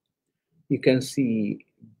 you can see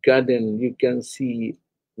garden, you can see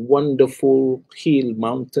wonderful hill,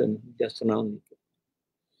 mountain just around it.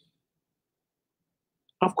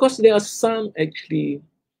 Of course, there are some actually,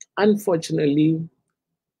 unfortunately,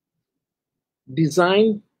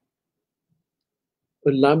 design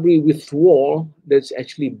a library with wall that's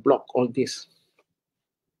actually block all this.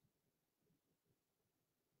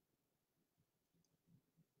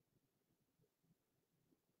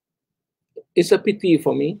 It's a pity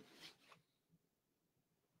for me.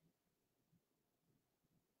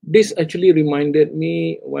 This actually reminded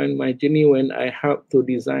me when my journey when I helped to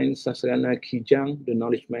design Sasana Kijang, the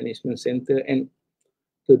Knowledge Management Center, and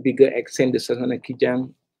to bigger extent the Sasana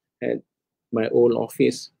Kijang at my own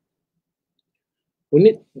office.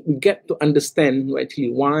 We get to understand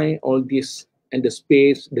actually why all this and the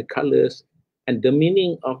space, the colors, and the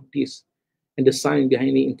meaning of this and the sign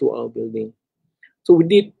behind it into our building. So we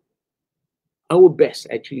did our best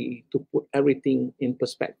actually to put everything in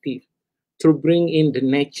perspective, to bring in the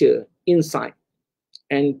nature inside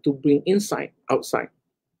and to bring insight outside.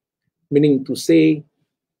 Meaning to say,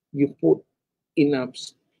 you put enough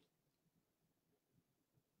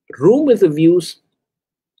room with the views,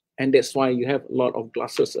 and that's why you have a lot of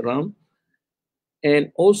glasses around.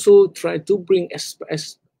 And also try to bring as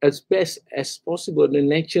best as possible the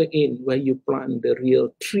nature in, where you plant the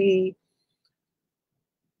real tree,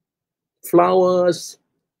 flowers,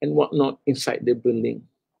 and whatnot inside the building.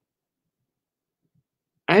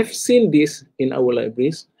 I've seen this in our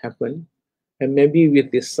libraries happen, and maybe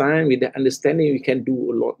with this sign, with the understanding, we can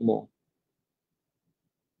do a lot more.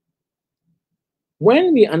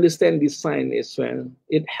 When we understand this sign as well,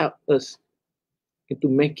 it helps us into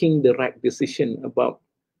making the right decision about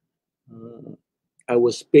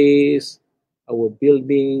our space, our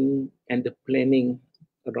building, and the planning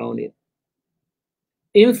around it.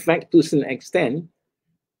 In fact, to some extent,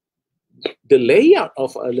 the layout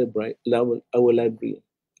of our library,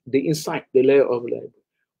 the inside, the layout of the library,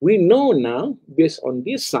 we know now, based on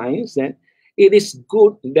these signs, that it is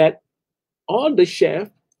good that all the shelf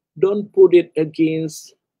don't put it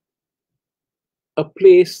against a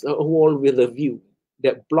place, a wall with a view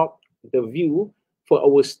that block the view for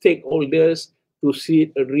our stakeholders to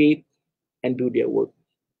see, read, and do their work.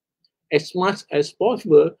 As much as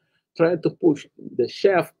possible, try to push the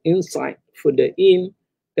shelf inside further in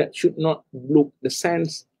that should not block the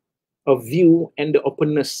sense of view and the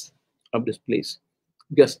openness of this place.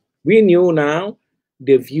 Because we knew now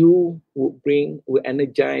the view will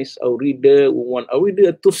energize our reader, we want our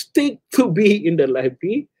reader to stick to be in the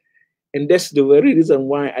library. And that's the very reason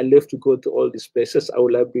why I love to go to all these places, our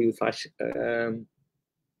library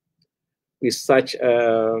with such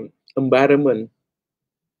environment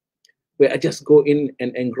where I just go in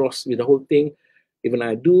and engross with the whole thing. Even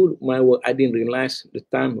I do my work, I didn't realize the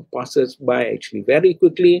time passes by actually very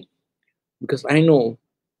quickly, because I know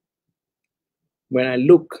when I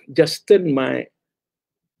look, just turn my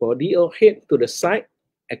body or head to the side,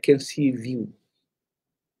 I can see view.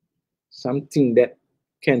 Something that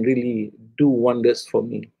can really do wonders for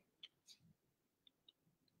me.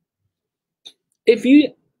 If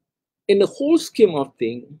you, in the whole scheme of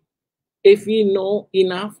things, if we know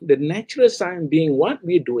enough the natural science being what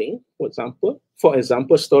we're doing, for example,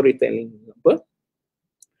 storytelling,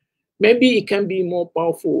 maybe it can be more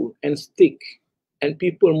powerful and stick, and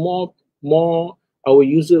people more our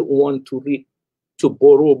user want to read, to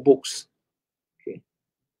borrow books. Okay.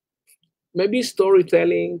 Maybe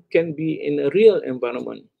storytelling can be in a real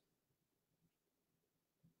environment.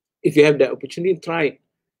 If you have the opportunity, try it.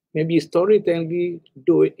 Maybe storytelling,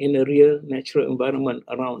 do it in a real natural environment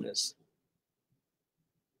around us.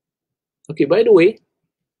 Okay, by the way,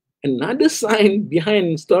 another sign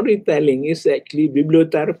behind storytelling is actually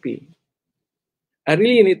bibliotherapy. I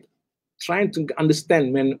really need trying to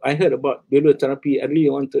understand. When I heard about bibliotherapy, I really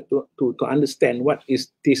wanted to understand what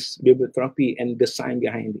is this bibliotherapy and the sign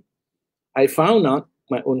behind it. I found out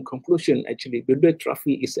my own conclusion. Actually,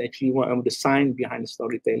 bibliotherapy is actually one of the signs behind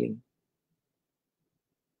storytelling.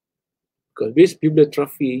 Because with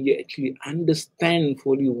bibliotherapy, you actually understand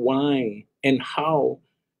fully why and how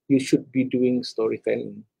you should be doing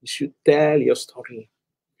storytelling. You should tell your story.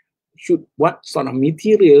 What sort of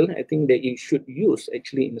material I think that you should use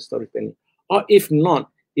actually in the storytelling. Or if not,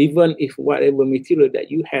 even if whatever material that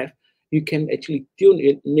you have, you can actually tune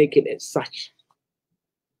it, make it as such.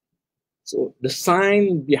 So the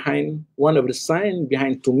sign behind, one of the signs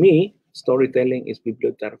behind, to me, storytelling is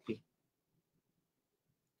bibliotherapy.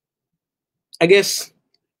 I guess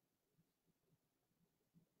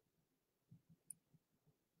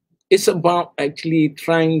it's about actually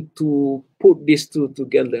trying to put these two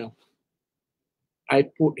together. I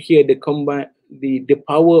put here the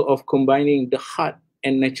power of combining the heart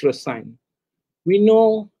and natural science. We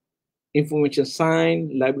know information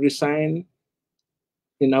science, library science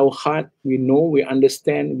in our heart, we know, we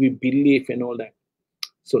understand, we believe and all that.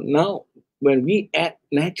 So now when we add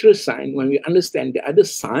natural sign, when we understand the other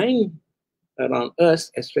sign around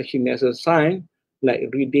us, especially natural sign, like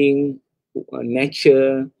reading,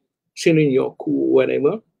 nature, chilling your cool,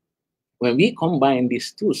 whatever, when we combine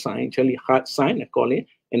these two signs, actually heart sign, I call it,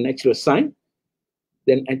 and natural sign,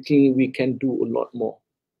 then actually we can do a lot more.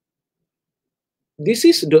 This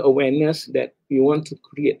is the awareness that we want to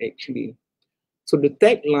create actually. So the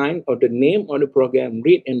tagline or the name of the program,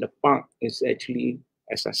 Read in the Park, is actually,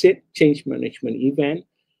 as I said, change management event,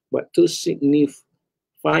 but to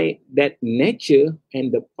signify that nature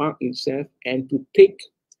and the park itself, and to take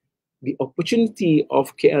the opportunity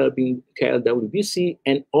of KL being KLWBC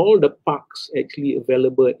and all the parks actually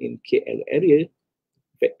available in KL area, in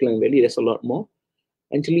fact, Klang Valley, there's a lot more,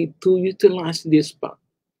 actually to utilize this park.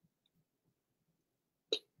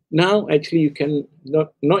 Now, actually, you can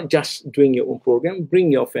not just doing your own program,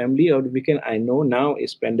 bring your family or the weekend. I know now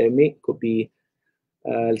is pandemic, could be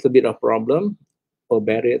a little bit of problem or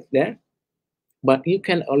barriers there, but you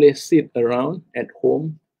can always sit around at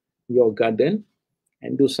home, your garden,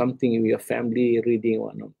 and do something with your family, reading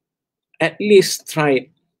or not. At least try it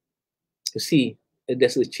to see if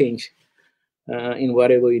there's a change in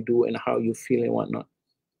whatever you do and how you feel and whatnot.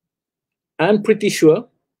 I'm pretty sure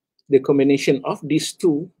the combination of these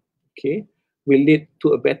two, okay, will lead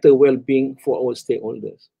to a better well-being for our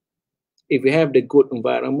stakeholders. If we have the good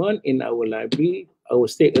environment in our library, our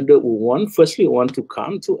stakeholder will firstly want to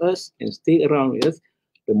come to us and stay around with us.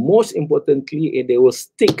 The most importantly, they will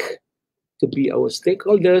stick to be our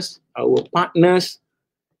stakeholders, our partners,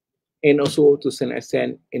 and also to some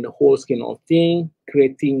extent in the whole scheme of things,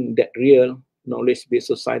 creating that real knowledge-based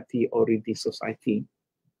society or reading society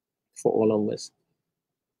for all of us.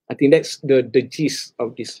 I think that's the gist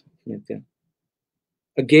of this matter.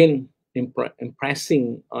 Again,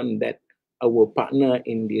 impressing on that our partner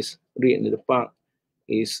in this Read in the Park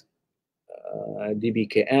is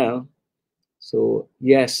DBKL. So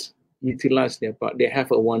yes, utilize their park. They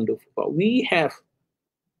have a wonderful park. We have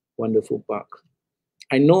wonderful park.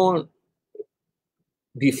 I know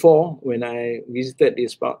before when I visited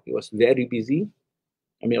this park, it was very busy.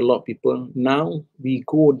 I mean, a lot of people. Now we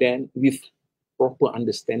go there with proper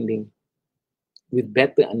understanding, with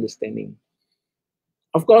better understanding.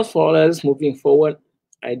 Of course, for us moving forward,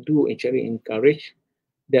 I do actually encourage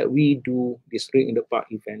that we do this Read in the Park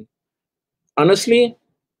event. Honestly,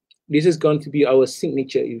 this is going to be our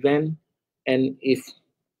signature event. And if,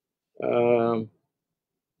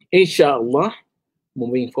 inshallah,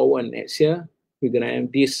 moving forward next year, we're going to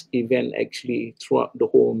have this event actually throughout the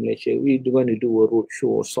whole Malaysia. We're going to do a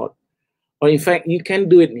roadshow sort. Or in fact, you can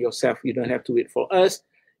do it yourself. You don't have to wait for us.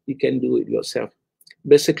 You can do it yourself.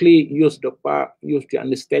 Basically, use the park, use the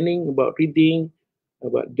understanding about reading,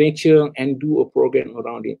 about nature, and do a program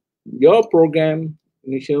around it. Your program,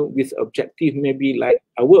 with objective, maybe like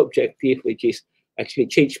our objective, which is actually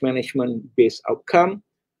change management based outcome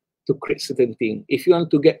to create certain things. If you want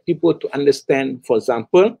to get people to understand, for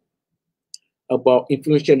example, about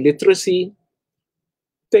information literacy,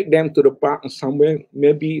 take them to the park somewhere.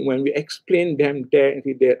 Maybe when we explain them there,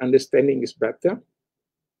 their understanding is better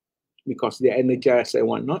because they're energized and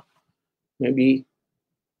whatnot. Maybe,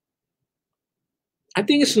 I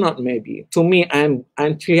think it's not maybe. To me, I'm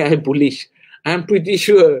bullish. I'm pretty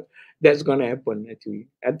sure that's gonna happen actually.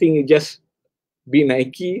 I think it just be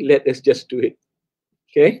Nike, let us just do it.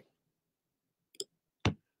 Okay.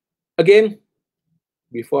 Again,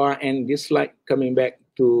 before I end this slide, coming back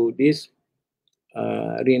to this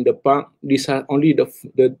in the park, these are only the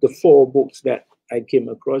 4 books that I came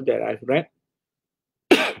across that I've read.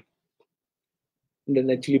 And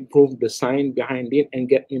then actually prove the science behind it and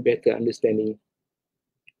get me better understanding.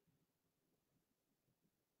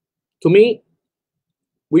 To me,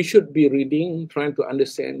 we should be reading, trying to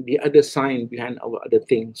understand the other science behind our other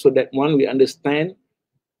things, so that one, we understand,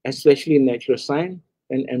 especially natural science,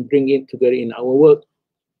 and bring it together in our work.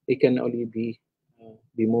 It can only be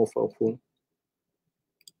more powerful.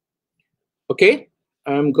 Okay,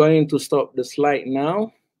 I'm going to stop the slide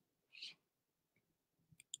now.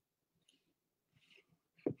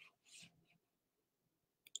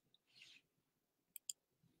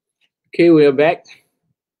 Okay, we are back.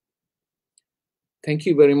 Thank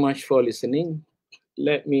you very much for listening.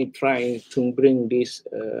 Let me try to bring this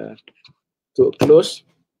to a close.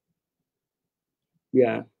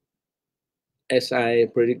 Yeah, as I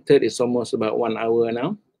predicted, it's almost about 1 hour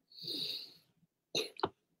now.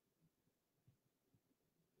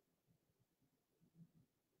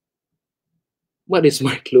 What is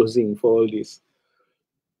my closing for all this?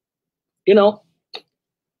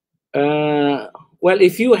 Well,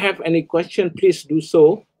 if you have any question, please do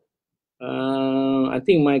so. I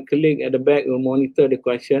think my colleague at the back will monitor the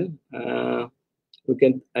question.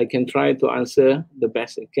 I can try to answer the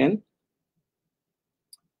best I can.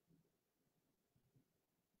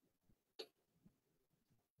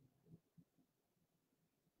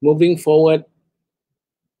 Moving forward,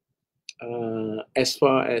 as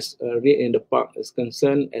far as Read in the Park is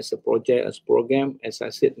concerned, as a project, as program, as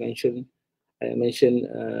I mentioned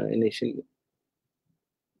initially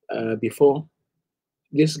before,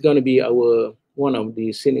 this is going to be our one of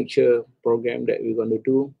the signature program that we're going to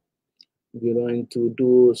do. We're going to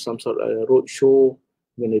do some sort of road show.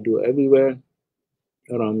 We're going to do everywhere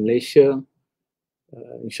around Malaysia,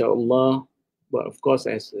 inshallah. But of course,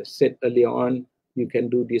 as I said earlier on, you can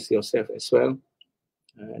do this yourself as well.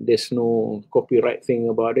 There's no copyright thing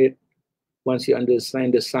about it. Once you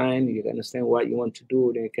understand the sign, you understand what you want to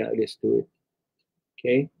do, then you can always do it.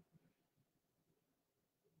 Okay.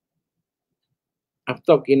 I've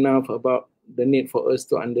talked enough about the need for us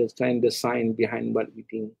to understand the sign behind what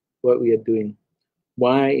we are doing.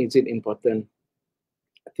 Why is it important?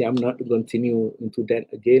 I think I'm not to continue into that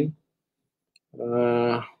again.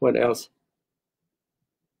 What else?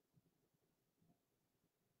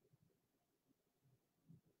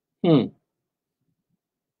 I'm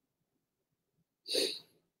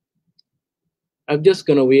just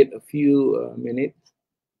gonna wait a few minutes.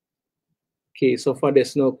 Okay, so far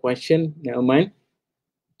there's no question. Never mind.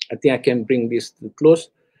 I think I can bring this to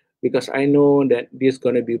close because I know that this is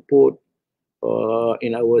gonna be put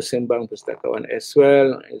in our Sembang Pustakawan as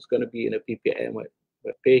well. It's gonna be in a PPM web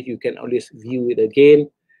page. You can always view it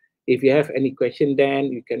again. If you have any question,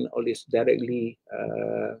 then you can always directly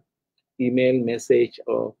email, message,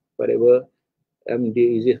 or whatever. I'm the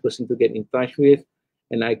easiest person to get in touch with,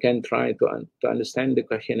 and I can try to understand the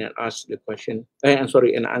question and ask the question. I'm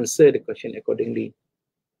sorry, and answer the question accordingly.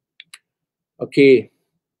 Okay,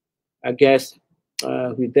 I guess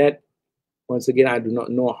with that, once again, I do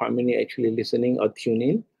not know how many actually listening or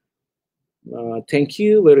tuning. Thank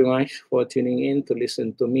you very much for tuning in to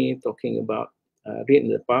listen to me talking about Read in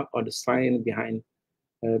the Park, or the science behind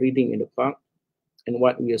reading in the park, and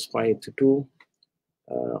what we aspire to do.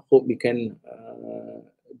 Hope we can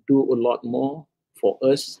do a lot more for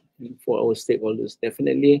us and for our stakeholders.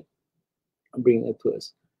 Definitely bring it to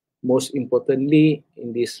us. Most importantly,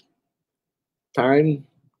 in this time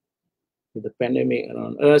with the pandemic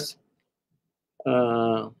around us,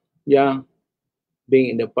 yeah, being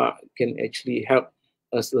in the park can actually help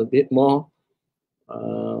us a bit more.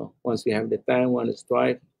 Once we have the time, want to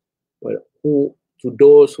drive, but to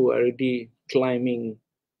those who are already climbing,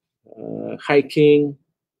 hiking,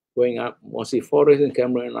 going up Mossy Forest in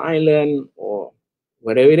Cameron Island, or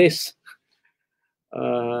whatever it is,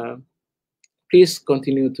 please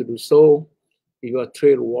continue to do so. If you're a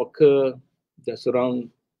trail walker just around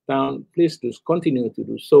town, please continue to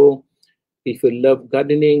do so. If you love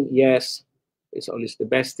gardening, yes, it's always the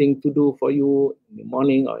best thing to do for you in the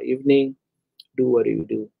morning or evening. Do what you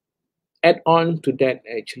do. Add on to that,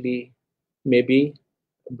 actually, maybe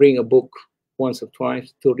bring a book once or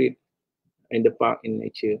twice to read in the park, in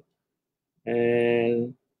nature.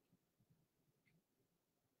 And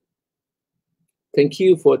thank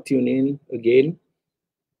you for tuning in again.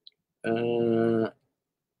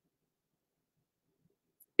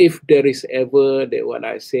 If there is ever that what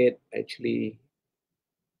I said actually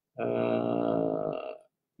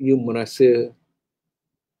you merasa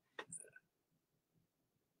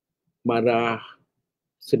marah,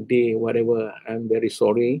 sedih, whatever, I'm very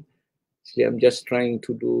sorry. So I'm just trying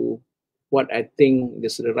to do what I think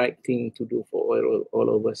is the right thing to do for all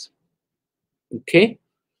of us. Okay?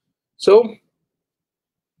 So,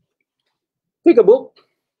 take a book.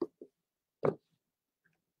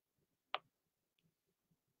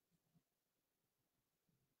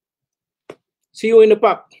 See you in the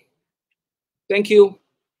park. Thank you.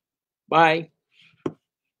 Bye.